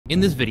In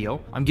this video,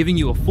 I'm giving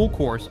you a full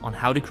course on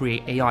how to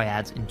create AI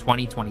ads in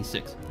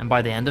 2026, and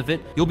by the end of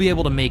it, you'll be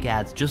able to make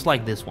ads just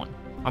like this one.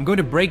 I'm going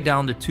to break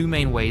down the two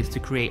main ways to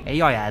create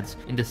AI ads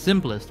in the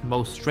simplest,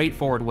 most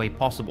straightforward way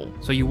possible,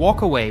 so you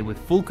walk away with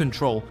full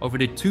control over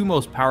the two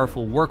most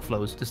powerful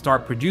workflows to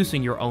start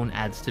producing your own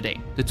ads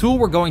today. The tool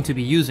we're going to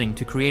be using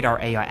to create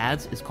our AI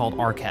ads is called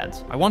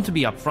Arcads. I want to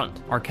be upfront.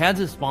 Arcads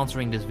is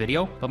sponsoring this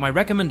video, but my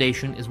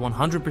recommendation is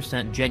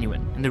 100%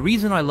 genuine, and the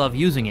reason I love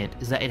using it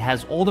is that it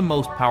has all the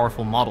most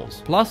powerful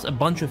models, plus a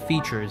bunch of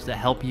features that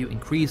help you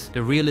increase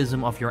the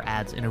realism of your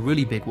ads in a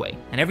really big way,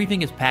 and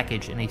everything is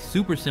packaged in a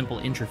super simple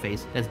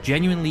interface that's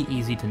genuinely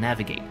easy to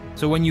navigate.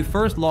 So when you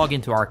first log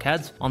into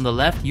Arcads, on the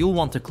left you'll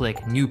want to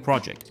click New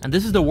Project, and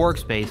this is the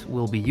workspace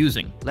we'll be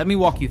using. Let me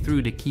walk you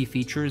through the key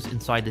features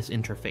inside this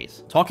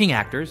interface. Talking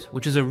actors,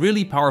 which is a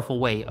really powerful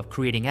way of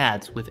creating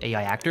ads with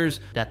AI actors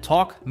that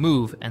talk,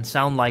 move, and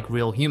sound like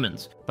real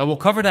humans. But we'll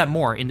cover that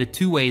more in the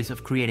two ways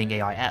of creating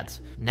AI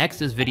ads.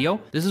 Next is video.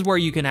 This is where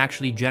you can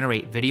actually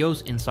generate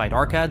videos inside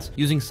Arcads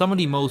using some of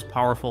the most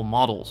powerful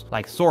models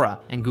like Sora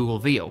and Google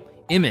Veo.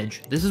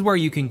 Image, this is where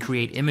you can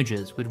create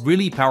images with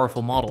really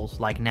powerful models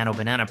like Nano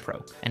Banana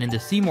Pro. And in the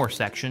See More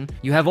section,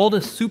 you have all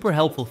the super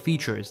helpful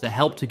features that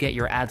help to get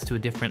your ads to a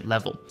different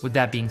level. With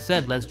that being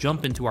said, let's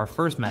jump into our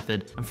first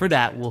method, and for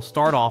that, we'll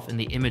start off in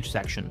the image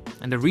section.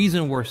 And the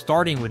reason we're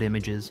starting with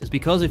images is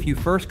because if you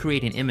first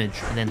create an image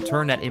and then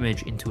turn that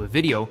image into a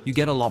video, you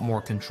get a lot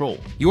more control.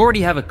 You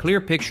already have a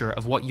clear picture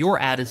of what your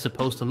ad is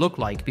supposed to look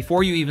like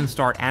before you even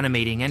start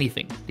animating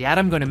anything. The ad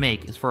I'm going to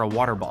make is for a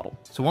water bottle.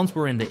 So once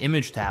we're in the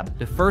image tab,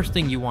 the first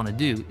thing you want to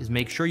do is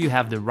make sure you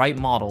have the right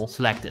model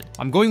selected.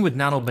 I'm going with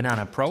Nano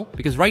Banana Pro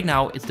because right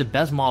now it's the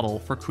best model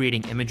for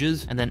creating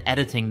images and then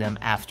editing them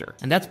after.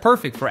 And that's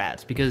perfect for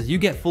ads because you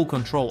get full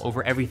control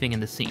over everything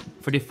in the scene.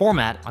 For the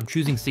format, I'm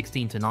choosing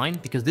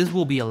 16:9 because this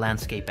will be a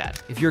landscape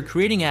ad. If you're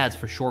creating ads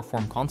for short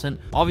form content,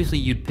 obviously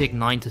you'd pick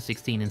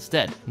 9:16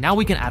 instead. Now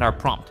we can add our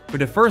prompt. For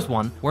the first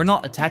one, we're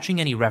not attaching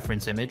any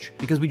reference image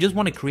because we just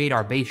want to create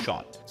our base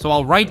shot. So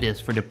I'll write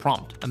this for the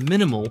prompt: a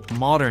minimal,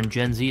 modern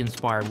Gen Z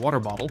inspired water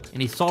bottle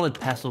in a solid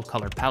pastel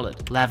color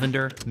palette,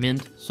 lavender,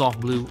 mint, soft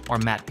blue, or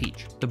matte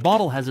peach. The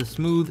bottle has a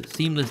smooth,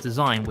 seamless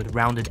design with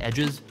rounded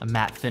edges, a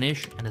matte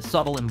finish, and a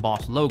subtle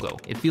embossed logo.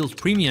 It feels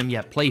premium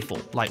yet playful,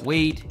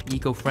 lightweight,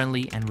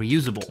 eco-friendly, and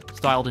reusable,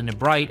 styled in a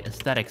bright,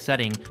 aesthetic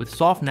setting with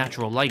soft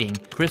natural lighting,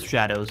 crisp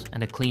shadows,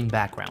 and a clean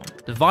background.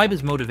 The vibe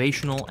is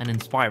motivational and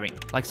inspiring,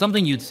 like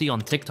something you'd see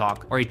on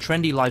TikTok or a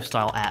trendy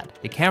lifestyle ad.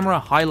 The camera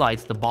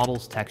highlights the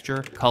bottle's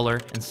texture,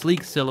 color, and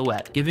sleek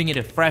silhouette, giving it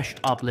a fresh,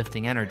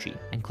 uplifting energy.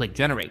 And click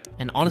generate.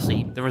 And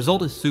honestly, the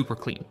result is super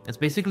clean. It's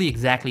basically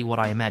exactly what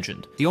I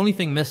imagined. The only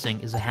thing missing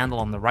is a handle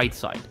on the right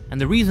side. And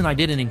the reason I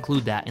didn't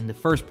include that in the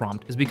first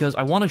prompt is because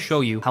I want to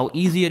show you how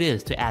easy it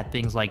is to add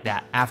things like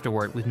that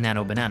afterward with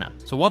Nano Banana.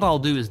 So what I'll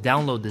do is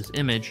download this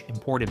image,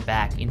 import it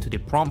back into the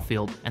prompt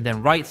field, and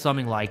then write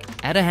something like,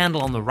 add a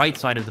handle on the right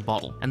side of the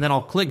bottle. And then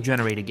I'll click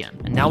generate again.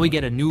 And now we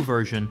get a new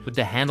version with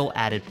the handle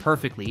added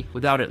perfectly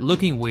without it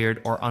looking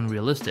weird or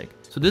unrealistic.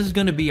 So this is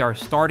going to be our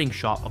starting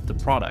shot of the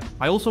product.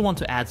 I also want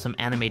to add some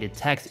animated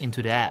text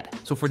into the ad.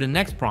 So for the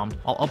next prompt,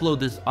 I'll upload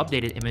this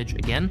updated image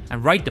again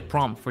and write the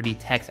prompt for the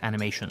text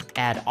animation.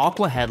 Add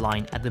aqua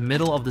headline at the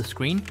middle of the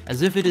screen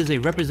as if it is a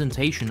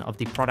representation of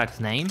the product's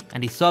name,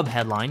 and the sub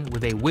headline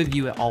with a with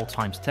you at all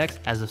times text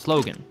as a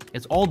slogan.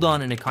 It's all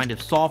done in a kind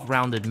of soft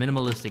rounded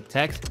minimalistic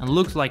text and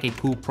looks like a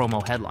cool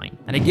promo headline.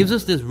 And it gives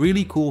us this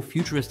really cool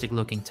futuristic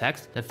looking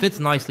text that fits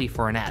nicely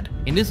for an ad.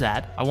 In this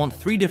ad, I want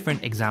 3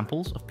 different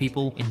examples of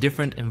people in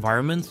different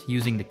environments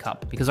using the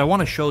cup because I want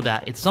to show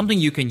that it's something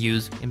you can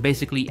use in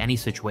basically any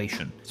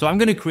situation. So I'm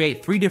going to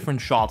create 3 different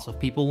shots of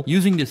people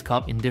using this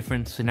cup in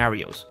different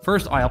scenarios.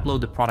 First, I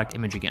upload the product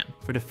image again.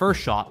 For the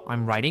first shot,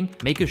 I'm writing,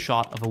 make a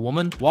shot of a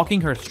woman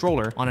walking her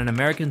stroller on an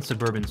American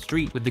suburban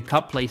street with the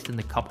cup placed in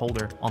the cup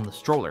holder on the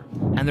stroller.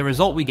 And the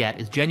result we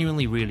get is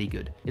genuinely really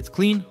good. It's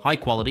clean, high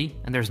quality,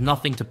 and there's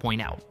nothing to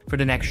point out. For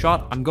the next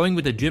shot, I'm going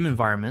with a gym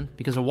environment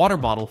because a water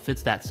bottle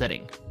fits that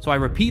setting. So I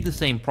repeat the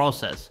same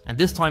process, and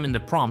this time in the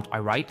prompt, I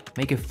write,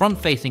 make a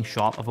front-facing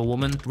shot of a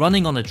woman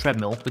running on a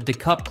treadmill with the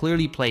cup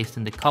clearly placed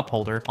in the cup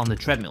holder on the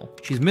treadmill.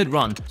 She's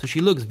mid-run, so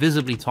she looks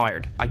visibly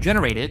tired. I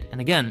generate it,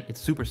 and again,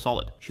 it's super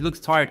solid. She looks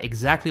tired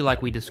exactly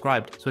like we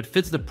described, so it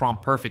fits the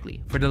prompt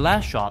perfectly. For the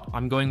last shot,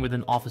 I'm going with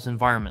an office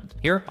environment.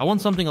 Here, I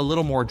want something a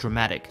little more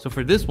dramatic. So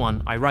for this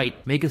one, I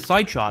write, make a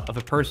side shot of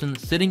a person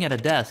sitting at a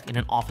desk in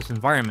an office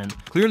environment,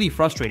 clearly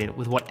frustrated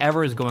with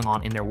whatever is going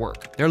on in their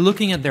work. They're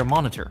looking at their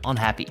monitor,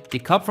 unhappy. The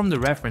cup from the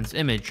reference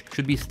image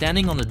should be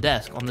standing on the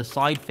desk on the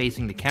side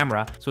facing the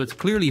camera, so it's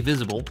clearly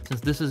visible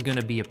since this is going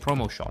to be a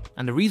promo shot.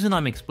 And the reason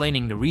I'm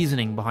explaining the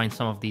reasoning behind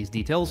some of these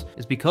details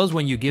is because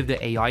when you give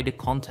the AI the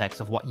context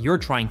of what you're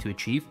trying to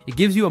achieve, it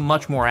gives you a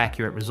much more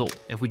accurate result.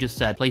 If we just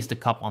said place the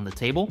cup on the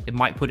table, it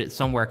might put it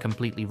somewhere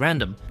completely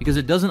random because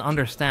it doesn't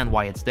understand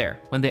why it's there.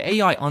 When the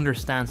AI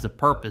understands the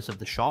purpose of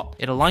the shot,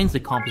 it aligns the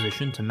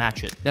composition to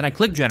match it. Then I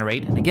click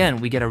generate, and again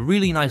we get a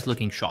really nice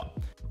looking shot.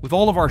 With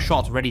all of our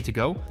shots ready to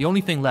go, the only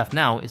thing left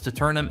now is to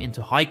turn them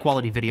into high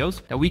quality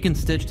videos that we can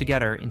stitch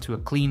together into a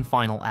clean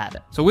final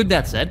ad. So with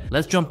that said,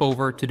 let's jump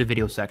over to the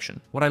video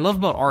section. What I love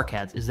about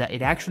ArcAds is that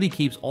it actually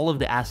keeps all of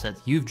the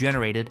assets you've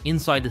generated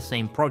inside the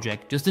same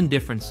project, just in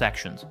different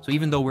sections. So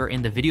even though we're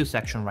in the video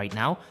section right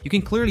now, you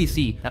can clearly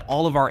see that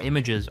all of our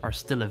images are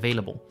still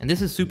available. And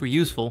this is super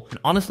useful, and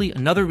honestly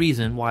another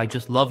reason why I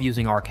just love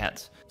using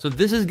ArcAds. So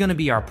this is going to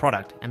be our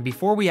product, and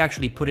before we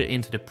actually put it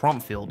into the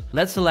prompt field,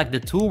 let's select the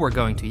tool we're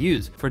going to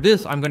use. For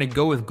this, I'm going to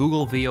go with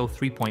Google Veo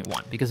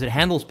 3.1 because it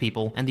handles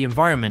people and the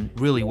environment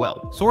really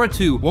well. Sora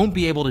 2 won't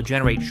be able to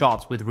generate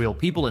shots with real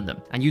people in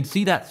them, and you'd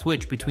see that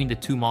switch between the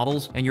two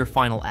models and your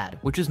final ad,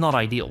 which is not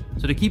ideal.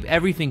 So to keep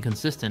everything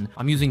consistent,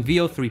 I'm using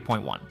Veo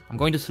 3.1. I'm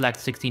going to select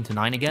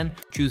 16:9 again,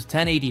 choose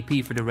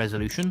 1080p for the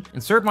resolution,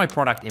 insert my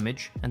product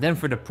image, and then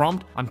for the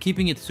prompt, I'm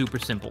keeping it super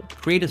simple.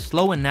 Create a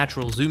slow and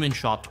natural zoom in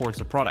shot towards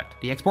the product.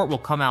 The export will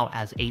come out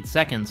as 8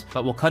 seconds,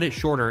 but we'll cut it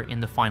shorter in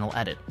the final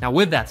edit. Now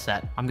with that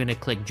set, I'm going to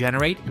click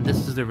generate, and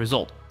this is the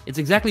result. It's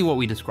exactly what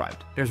we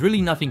described. There's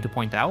really nothing to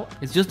point out,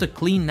 it's just a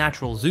clean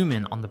natural zoom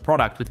in on the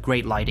product with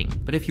great lighting.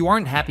 But if you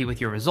aren't happy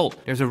with your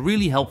result, there's a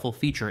really helpful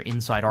feature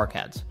inside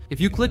ArcAds. If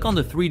you click on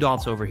the 3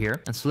 dots over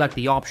here and select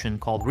the option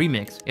called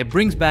Remix, it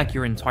brings back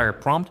your entire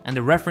prompt and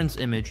the reference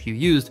image you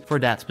used for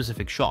that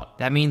specific shot.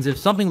 That means if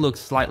something looks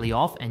slightly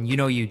off and you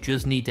know you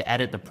just need to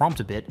edit the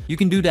prompt a bit, you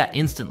can do that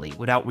instantly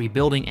without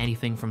rebuilding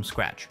anything from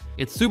scratch.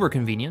 It's super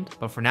convenient,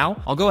 but for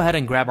now, I'll go ahead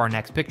and grab our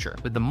next picture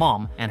with the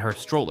mom and her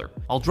stroller.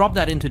 I'll drop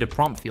that into the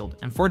prompt field,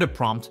 and for the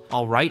prompt,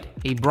 I'll write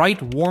a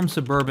bright, warm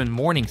suburban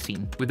morning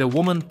scene with a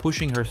woman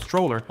pushing her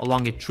stroller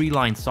along a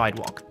tree-lined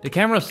sidewalk. The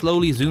camera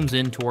slowly zooms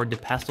in toward the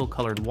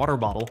pastel-colored water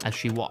bottle as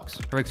she walks.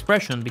 Her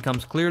expression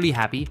becomes clearly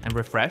happy and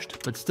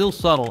refreshed, but still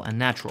subtle and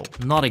natural,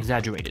 not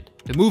exaggerated.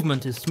 The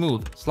movement is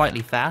smooth,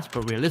 slightly fast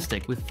but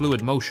realistic with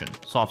fluid motion,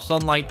 soft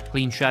sunlight,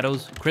 clean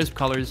shadows, crisp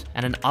colors,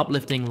 and an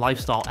uplifting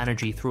lifestyle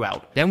energy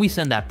throughout. Then we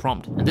send that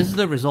prompt, and this is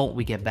the result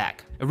we get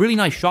back. A really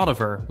nice shot of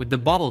her, with the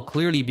bottle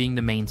clearly being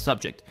the main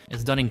subject.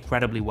 It's done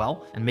incredibly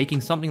well, and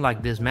making something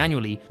like this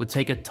manually would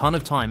take a ton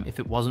of time if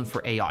it wasn't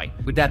for AI.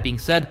 With that being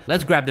said,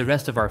 let's grab the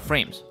rest of our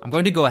frames. I'm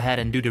going to go ahead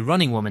and do the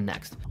running woman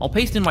next. I'll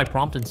paste in my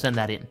prompt and send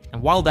that in,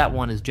 and while that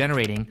one is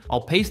generating,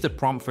 I'll paste the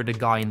prompt for the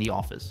guy in the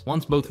office.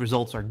 Once both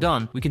results are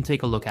done, we can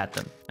take a look at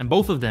them. And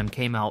both of them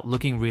came out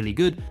looking really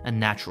good and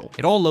natural.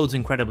 It all loads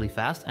incredibly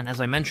fast, and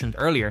as I mentioned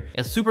earlier,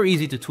 it's super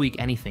easy to tweak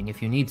anything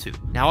if you need to.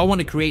 Now I want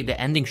to create the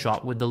ending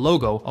shot with the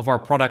logo of our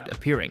product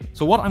appearing.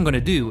 So what I'm going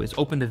to do is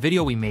open the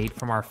video we made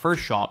from our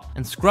first shot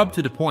and scrub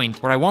to the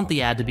point where I want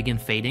the ad to begin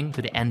fading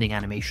to the ending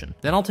animation.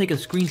 Then I'll take a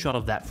screenshot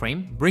of that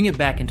frame, bring it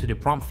back into the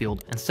prompt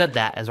field, and set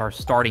that as our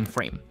starting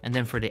frame. And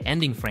then for the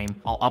ending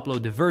frame, I'll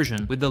upload the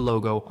version with the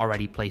logo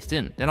already placed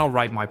in. Then I'll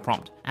write my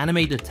prompt.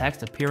 Animate the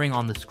text appearing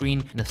on the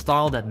screen in a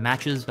style that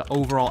matches the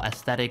overall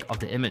aesthetic of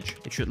the image.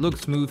 It should look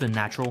smooth and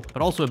natural,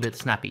 but also a bit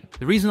snappy.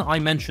 The reason I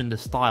mentioned the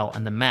style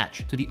and the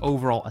match to the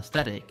overall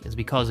aesthetic is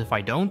because if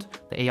I don't,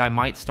 the AI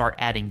might start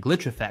adding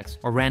glitch effects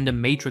or random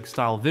matrix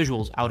style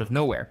visuals out of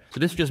nowhere.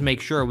 So this just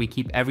makes sure we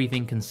keep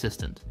everything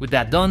consistent. With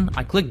that done,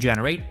 I click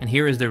generate, and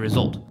here is the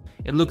result.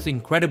 It looks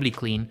incredibly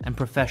clean and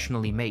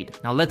professionally made.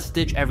 Now let's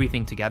stitch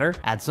everything together,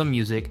 add some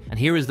music, and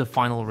here is the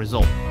final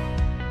result.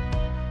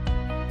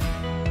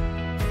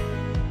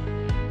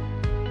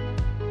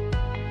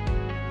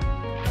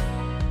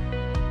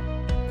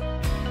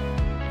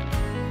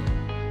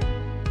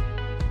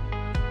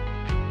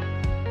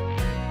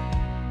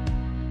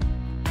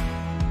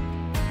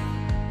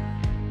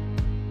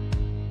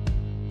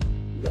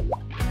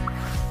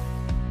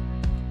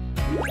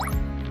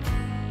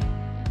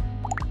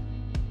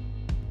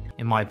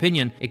 In my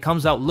opinion, it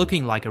comes out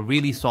looking like a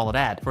really solid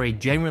ad for a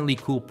genuinely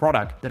cool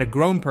product that a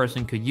grown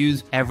person could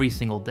use every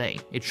single day.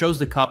 It shows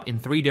the cup in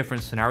 3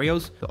 different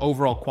scenarios, the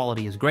overall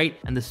quality is great,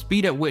 and the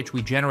speed at which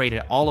we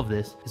generated all of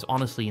this is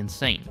honestly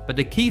insane. But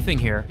the key thing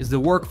here is the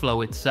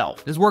workflow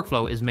itself. This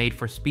workflow is made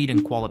for speed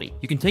and quality.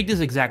 You can take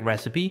this exact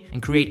recipe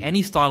and create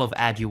any style of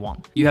ad you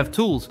want. You have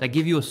tools that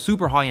give you a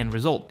super high-end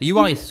result. The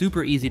UI is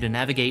super easy to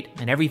navigate,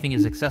 and everything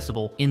is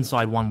accessible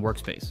inside one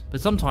workspace.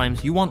 But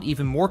sometimes you want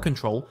even more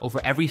control over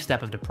every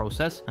step of the process,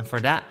 and for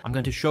that, I'm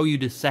going to show you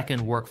the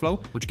second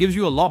workflow, which gives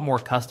you a lot more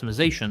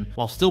customization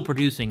while still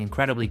producing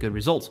incredibly good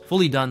results,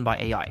 fully done by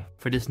AI.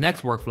 For this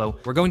next workflow,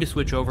 we're going to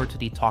switch over to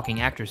the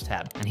Talking Actors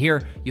tab, and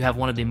here you have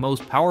one of the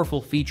most powerful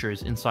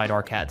features inside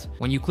ArcAds.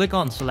 When you click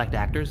on Select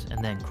Actors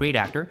and then Create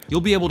Actor, you'll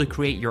be able to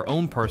create your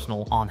own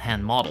personal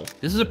on-hand model.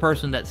 This is a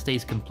person that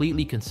stays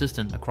completely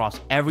consistent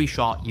across every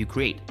shot you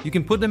create. You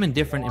can put them in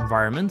different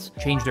environments,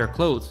 change their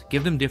clothes,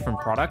 give them different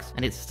products,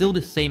 and it's still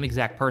the same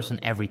exact person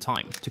every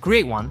time. To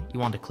create one, you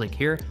want to click click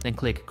here, then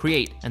click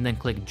create, and then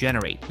click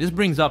generate. This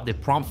brings up the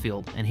prompt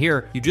field, and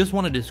here you just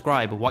want to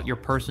describe what your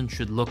person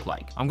should look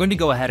like. I'm going to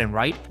go ahead and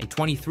write a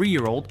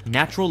 23-year-old,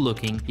 natural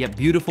looking, yet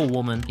beautiful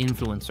woman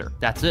influencer.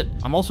 That's it.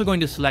 I'm also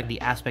going to select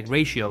the aspect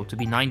ratio to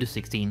be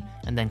 9:16,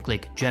 and then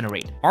click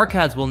generate.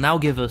 ArcAds will now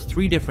give us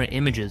 3 different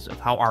images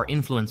of how our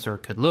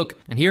influencer could look,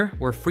 and here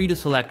we're free to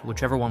select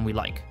whichever one we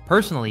like.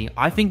 Personally,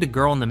 I think the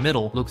girl in the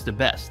middle looks the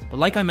best, but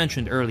like I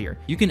mentioned earlier,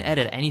 you can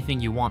edit anything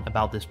you want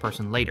about this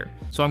person later.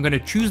 So I'm going to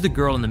choose the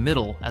girl in the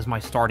middle as my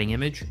starting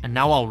image, and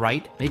now I'll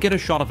write, make it a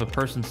shot of a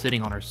person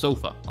sitting on her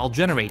sofa. I'll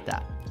generate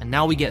that. And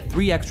now we get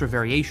 3 extra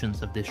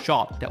variations of this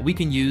shot that we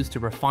can use to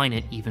refine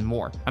it even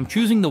more. I'm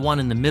choosing the one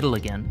in the middle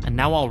again, and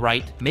now I'll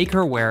write, make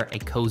her wear a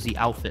cozy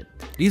outfit.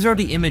 These are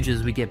the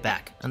images we get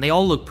back, and they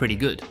all look pretty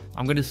good.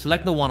 I'm going to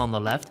select the one on the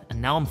left,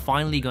 and now I'm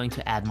finally going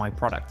to add my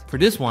product. For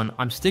this one,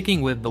 I'm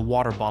sticking with the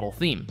water bottle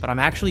theme, but I'm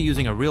actually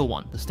using a real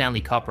one, the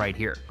Stanley Cup right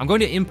here. I'm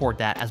going to import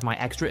that as my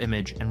extra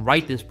image and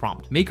write this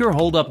prompt. Make her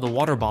hold up the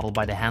water bottle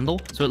by the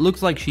handle so it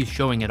looks like she's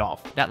showing it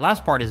off. That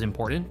last part is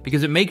important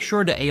because it makes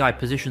sure the AI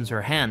positions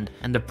her hand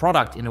and the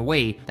product in a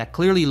way that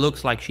clearly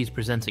looks like she's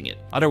presenting it.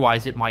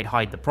 Otherwise, it might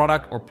hide the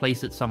product or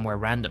place it somewhere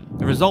random.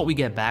 The result we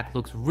get back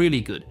looks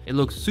really good. It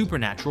looks super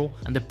natural,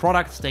 and the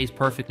product stays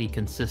perfectly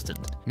consistent.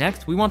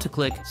 Next, we want to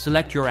click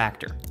select your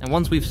actor. And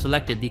once we've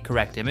selected the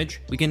correct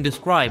image, we can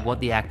describe what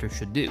the actor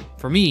should do.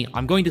 For me,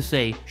 I'm going to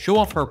say show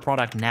off her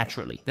product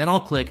naturally. Then I'll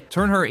click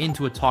turn her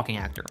into a talking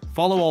actor.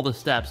 Follow all the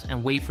steps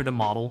and wait for the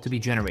model to be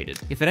generated.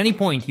 If at any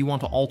point you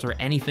want to alter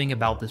anything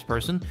about this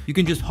person, you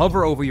can just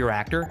hover over your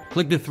actor,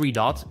 click the 3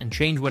 dots, and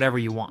change whatever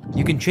you want.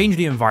 You can change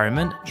the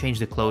environment, change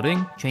the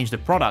clothing, change the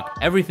product.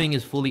 Everything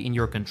is fully in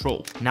your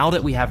control. Now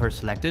that we have her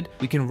selected,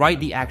 we can write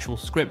the actual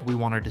script we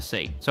want her to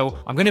say. So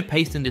I'm going to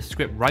paste in this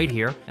script right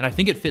here, and I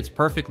think it fits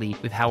perfectly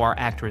with how our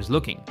actor is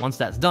looking. Once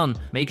that's done,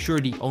 make sure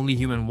the Only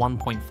Human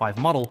 1.5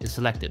 model is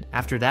selected.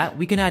 After that,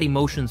 we can add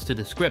emotions to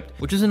the script,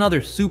 which is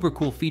another super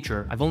cool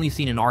feature I've only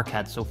seen in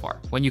ArcAds so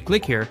far. When you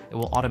click here, it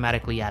will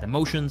automatically add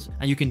emotions,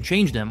 and you can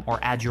change them or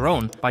add your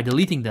own by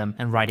deleting them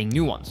and writing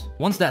new ones.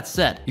 Once that's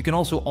set, you can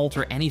also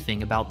alter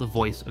anything about the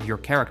voice of your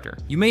character.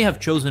 You may have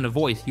chosen a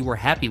voice you were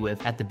happy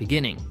with at the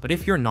beginning, but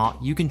if you're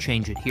not, you can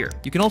change it here.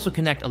 You can also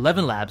connect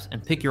 11 labs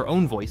and pick your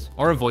own voice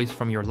or a voice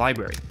from your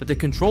library. But the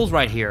controls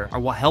right here are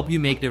what help you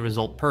make the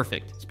result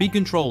perfect. Speed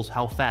controls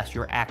how fast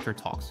your actor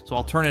talks, so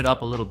I'll turn it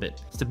up a little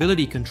bit.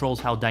 Stability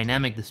controls how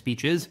dynamic the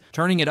speech is.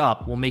 Turning it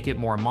up will make it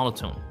more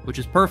monotone, which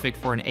is perfect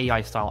for an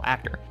AI style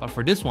actor. But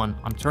for this one,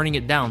 I'm turning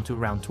it down to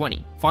around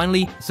 20.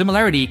 Finally,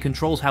 similarity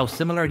controls how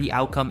similar the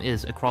outcome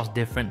is across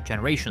different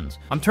generations.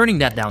 I'm turning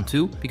that down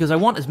too, because I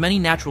want as many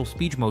natural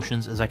speech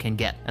motions as I can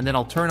get, and then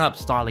I'll turn up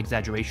style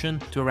exaggeration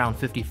to around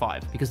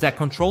 55, because that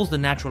controls the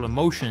natural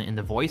emotion in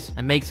the voice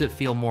and makes it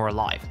feel more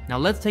alive. Now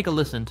let's take a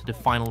listen to the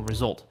final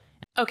result.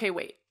 Okay,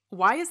 wait.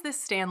 Why is this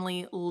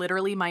Stanley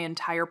literally my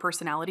entire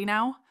personality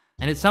now?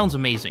 And it sounds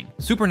amazing,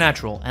 super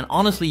natural, and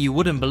honestly you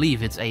wouldn't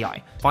believe it's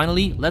AI.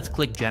 Finally, let's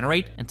click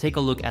generate and take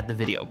a look at the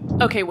video.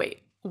 Okay,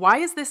 wait. Why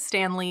is this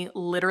Stanley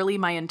literally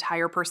my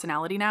entire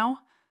personality now?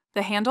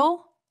 The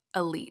handle?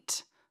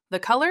 Elite. The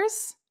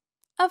colors?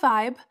 A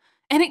vibe.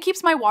 And it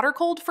keeps my water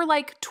cold for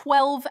like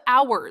 12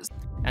 hours.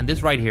 And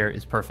this right here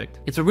is perfect.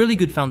 It's a really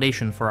good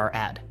foundation for our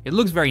ad. It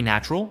looks very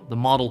natural, the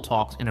model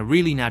talks in a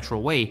really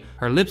natural way,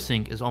 her lip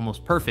sync is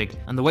almost perfect,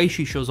 and the way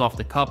she shows off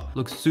the cup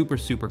looks super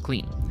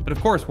clean. But of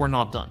course, we're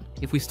not done.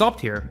 If we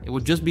stopped here, it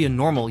would just be a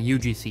normal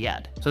UGC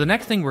ad. So the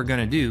next thing we're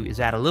gonna do is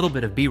add a little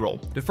bit of B-roll.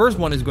 The first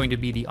one is going to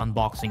be the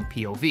unboxing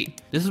POV.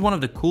 This is one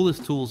of the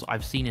coolest tools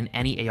I've seen in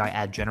any AI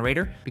ad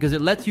generator because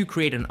it lets you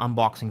create an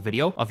unboxing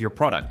video of your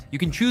product. You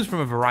can choose from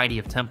a variety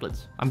of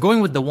templates. I'm going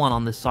with the one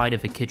on the side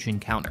of a kitchen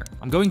counter.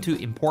 I'm going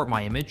to import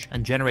my image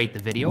and generate the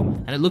video,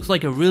 and it looks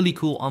like a really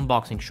cool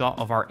unboxing shot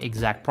of our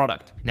exact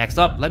product. Next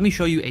up, let me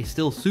show you a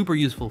still super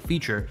useful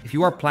feature if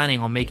you are planning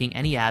on making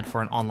any ad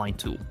for an online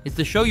tool. It's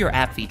the show your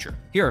app feature.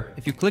 Here,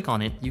 if you click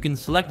on it, you can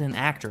select an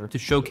actor to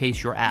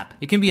showcase your app.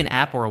 It can be an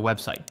app or a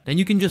website. Then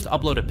you can just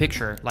upload a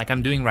picture like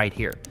I'm doing right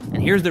here.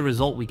 And here's the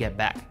result we get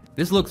back.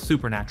 This looks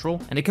super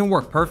natural, and it can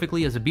work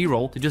perfectly as a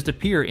B-roll to just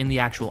appear in the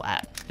actual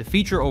ad. The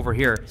feature over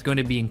here is going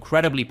to be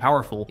incredibly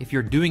powerful if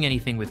you're doing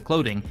anything with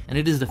clothing, and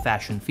it is the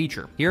fashion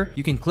feature. Here,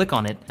 you can click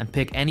on it and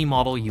pick any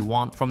model you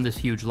want from this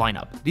huge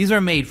lineup. These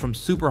are made from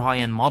super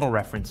high-end model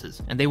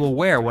references, and they will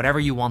wear whatever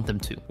you want them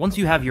to. Once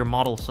you have your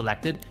model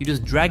selected, you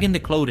just drag in the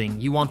clothing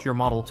you want your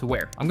model to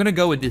wear. I'm gonna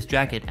go with this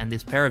jacket and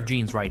this pair of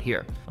jeans right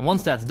here. And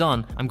once that's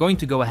done, I'm going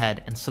to go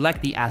ahead and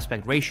select the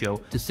aspect ratio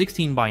to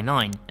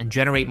 16:9 and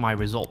generate my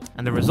result.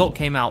 And the result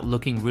came out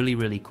looking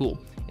really cool.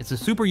 It's a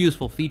super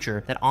useful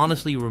feature that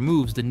honestly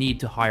removes the need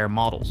to hire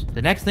models.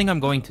 The next thing I'm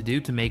going to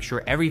do to make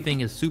sure everything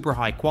is super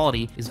high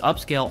quality is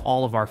upscale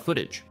all of our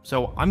footage.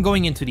 So I'm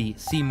going into the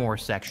See More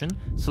section,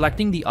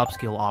 selecting the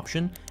upscale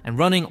option, and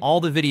running all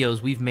the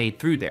videos we've made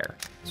through there.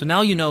 So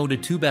now you know the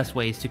 2 best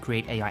ways to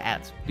create AI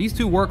ads. These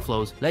 2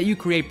 workflows let you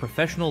create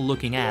professional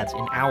looking ads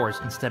in hours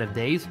instead of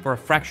days for a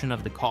fraction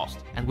of the cost,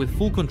 and with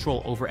full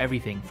control over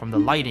everything from the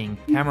lighting,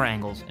 camera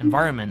angles,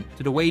 environment,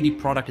 to the way the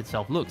product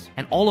itself looks.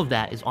 And all of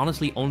that is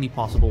honestly only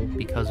possible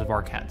because of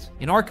Arcads.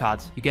 In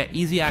Arcads, you get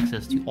easy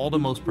access to all the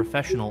most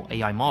professional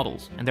AI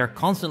models, and they're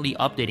constantly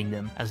updating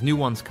them as new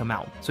ones come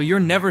out. So you're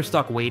never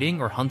stuck waiting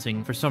or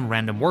hunting for some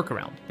random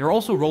workaround. They're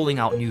also rolling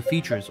out new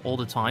features all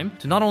the time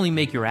to not only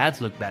make your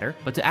ads look better,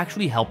 but to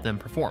actually help them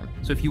perform.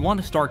 So if you want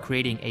to start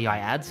creating AI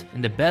ads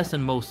in the best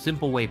and most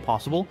simple way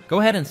possible, go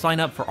ahead and sign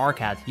up for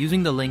Arcads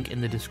using the link in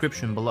the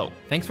description below.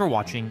 Thanks for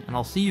watching, and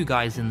I'll see you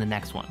guys in the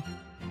next one.